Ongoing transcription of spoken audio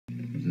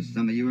this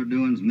some of your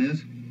doings,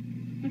 miss?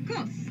 Of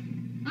course.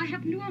 I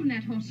happen to own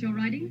that horse you're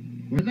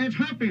riding. Well, that's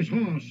Hoppy's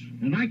horse,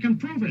 and I can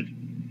prove it.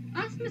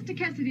 Ask Mr.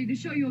 Cassidy to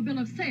show you a bill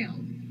of sale.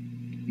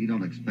 You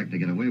don't expect to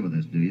get away with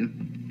this, do you?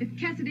 If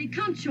Cassidy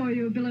can't show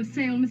you a bill of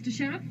sale, Mr.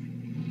 Sheriff,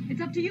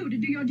 it's up to you to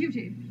do your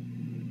duty.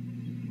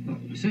 Oh,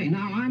 say,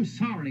 now, I'm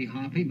sorry,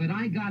 Hoppy, but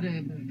I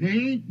gotta... There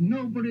ain't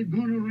nobody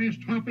gonna arrest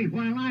Hoppy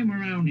while I'm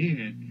around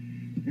here.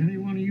 Any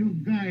one of you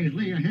guys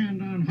lay a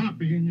hand on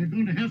Hoppy, and you're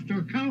gonna have to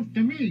account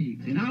to me.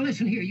 Say, now,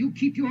 listen here. You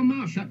keep your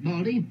mouth shut,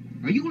 Baldy,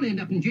 or you'll end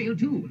up in jail,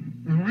 too.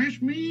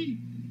 Arrest me?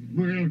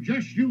 Well,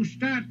 just you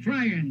start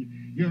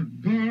trying, you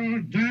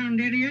gall-darned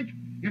idiot.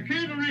 You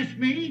can't arrest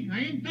me. I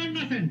ain't done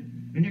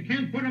nothing. And you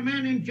can't put a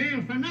man in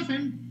jail for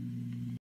nothing.